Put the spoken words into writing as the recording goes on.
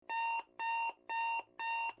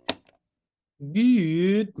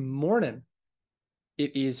Good morning.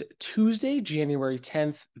 It is Tuesday, January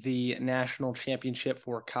 10th. The national championship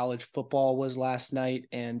for college football was last night,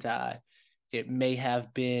 and it may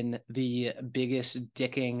have been the biggest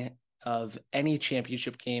dicking of any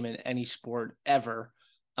championship game in any sport ever.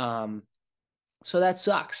 Um, so that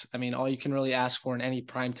sucks. I mean, all you can really ask for in any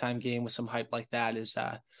primetime game with some hype like that is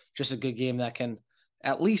just a good game that can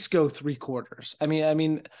at least go three quarters. I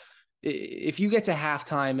mean, if you get to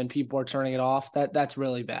halftime and people are turning it off, that's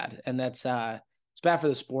really bad, and that's it's bad for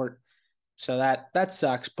the sport. So that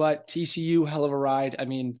sucks. But TCU, hell of a ride. I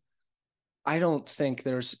mean, I don't think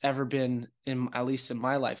there's ever been, in at least in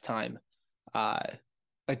my lifetime, uh,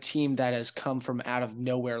 a team that has come from out of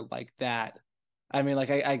nowhere like that. I mean, like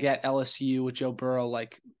I get LSU with Joe Burrow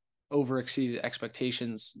like over exceeded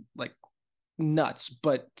expectations like nuts,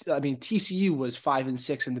 but I mean TCU was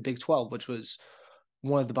 5-6 in the Big 12, which was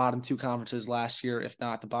one of the bottom two conferences last year, if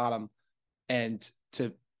not the bottom. And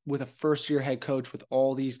to with a first year head coach with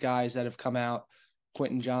all these guys that have come out,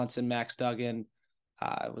 Quentin Johnson, Max Duggan,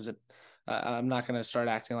 was it? I'm not going to start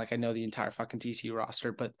acting like I know the entire fucking TCU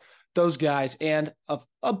roster, but those guys and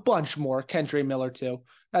a bunch more, Kendra Miller too.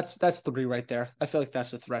 That's three right there. I feel like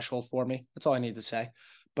that's a threshold for me. That's all I need to say.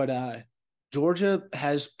 But Georgia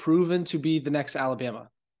has proven to be the next Alabama.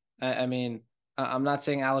 I mean, I'm not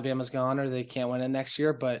saying Alabama's gone or they can't win it next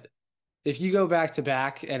year, but if you go back to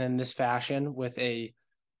back and in this fashion with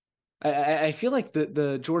I feel like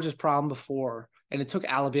the Georgia's problem before, and it took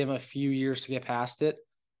Alabama a few years to get past it,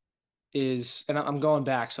 is, and I'm going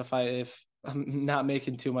back. So if I'm not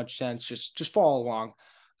making too much sense, just follow along,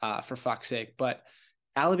 for fuck's sake. But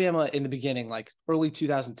Alabama in the beginning, like early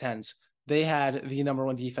 2010s, they had the number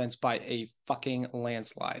one defense by a fucking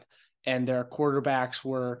landslide. And their quarterbacks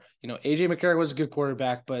were, AJ McCarron was a good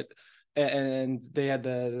quarterback, but and they had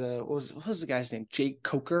the what was the guy's name? Jake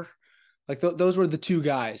Coker. Like those were the two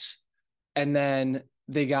guys. And then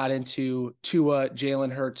they got into Tua,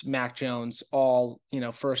 Jalen Hurts, Mac Jones, all,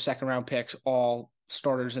 first, second round picks, all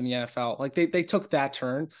starters in the NFL. Like they took that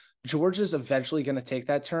turn. Georgia's eventually going to take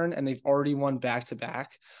that turn, and they've already won back to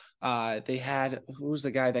back. They had, who was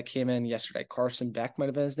the guy that came in yesterday? Carson Beck might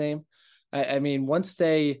have been his name. I mean, once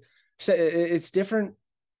they, so it's different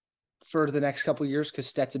for the next couple of years because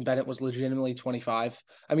Stetson Bennett was legitimately 25.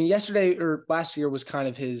 I mean, yesterday or last year was kind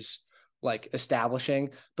of his like establishing,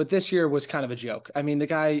 but this year was kind of a joke. I mean, the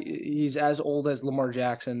guy, he's as old as Lamar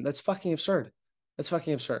Jackson. That's fucking absurd. That's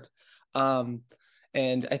fucking absurd. Um,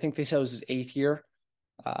 and I think they said it was his eighth year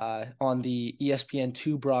on the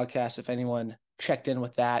ESPN2 broadcast, if anyone checked in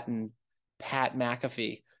with that, and Pat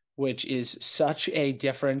McAfee, which is such a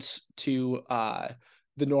difference to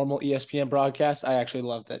the normal ESPN broadcast. I actually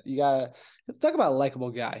love that. You gotta talk about a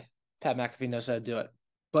likable guy. Pat McAfee knows how to do it.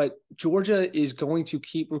 But Georgia is going to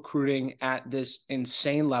keep recruiting at this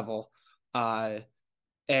insane level.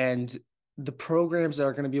 And the programs that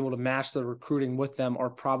are going to be able to match the recruiting with them are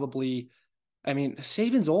probably, I mean,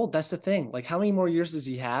 Saban's old. That's the thing. Like, how many more years does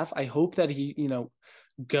he have? I hope that he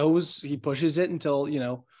pushes it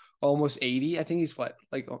until, almost 80. I think he's what,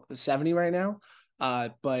 like 70 right now.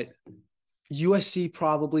 But USC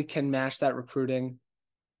probably can match that recruiting.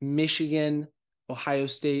 Michigan, Ohio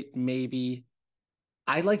State, maybe.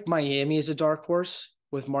 I like Miami as a dark horse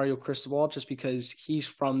with Mario Cristobal just because he's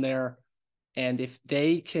from there. And if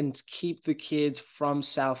they can keep the kids from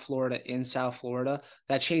South Florida in South Florida,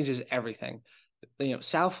 that changes everything.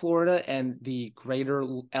 South Florida and the greater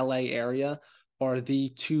LA area are the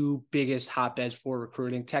two biggest hotbeds for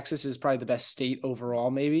recruiting. Texas is probably the best state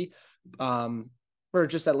overall, maybe, or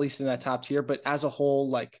just at least in that top tier. But as a whole,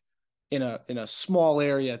 like in a small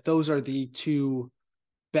area, those are the two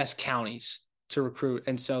best counties to recruit.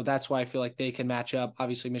 And so that's why I feel like they can match up.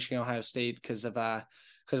 Obviously, Michigan, Ohio State, because of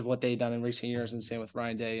what they've done in recent years, and same with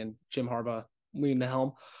Ryan Day and Jim Harbaugh leading the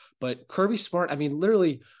helm. But Kirby Smart, I mean,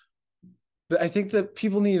 literally, I think that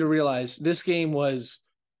people need to realize this game was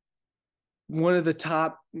one of the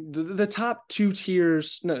top two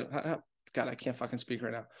tiers. No, God, I can't fucking speak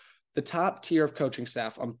right now. The top tier of coaching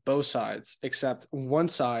staff on both sides, except one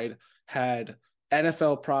side had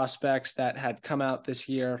NFL prospects that had come out this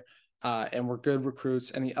year and were good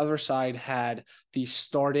recruits, and the other side had the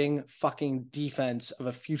starting fucking defense of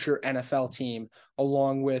a future NFL team,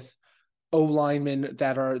 along with O linemen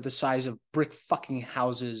that are the size of brick fucking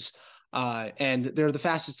houses, and they're the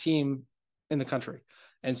fastest team in the country,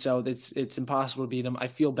 and so it's impossible to beat them. I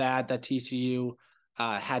feel bad that TCU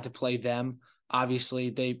had to play them. Obviously,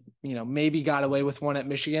 they maybe got away with one at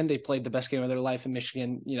Michigan. They played the best game of their life in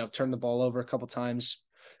Michigan. Turned the ball over a couple times,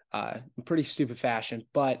 in pretty stupid fashion,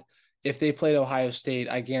 but if they played Ohio State,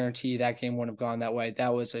 I guarantee that game wouldn't have gone that way.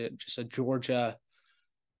 That was just a Georgia.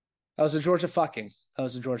 That was a Georgia fucking. That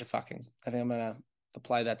was a Georgia fucking. I think I'm gonna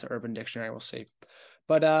apply that to Urban Dictionary. We'll see.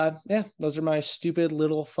 But yeah, those are my stupid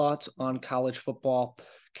little thoughts on college football.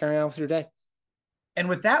 Carry on with your day. And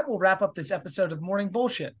with that, we'll wrap up this episode of Morning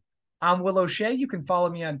Bullshit. I'm Will O'Shea. You can follow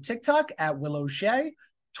me on TikTok at Will O'Shea,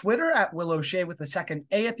 Twitter at Will O'Shea with a second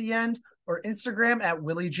A at the end, or Instagram at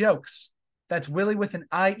Willie Jokes. That's Willie with an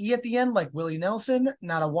IE at the end, like Willie Nelson,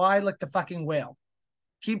 not a Y like the fucking whale.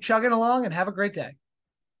 Keep chugging along and have a great day.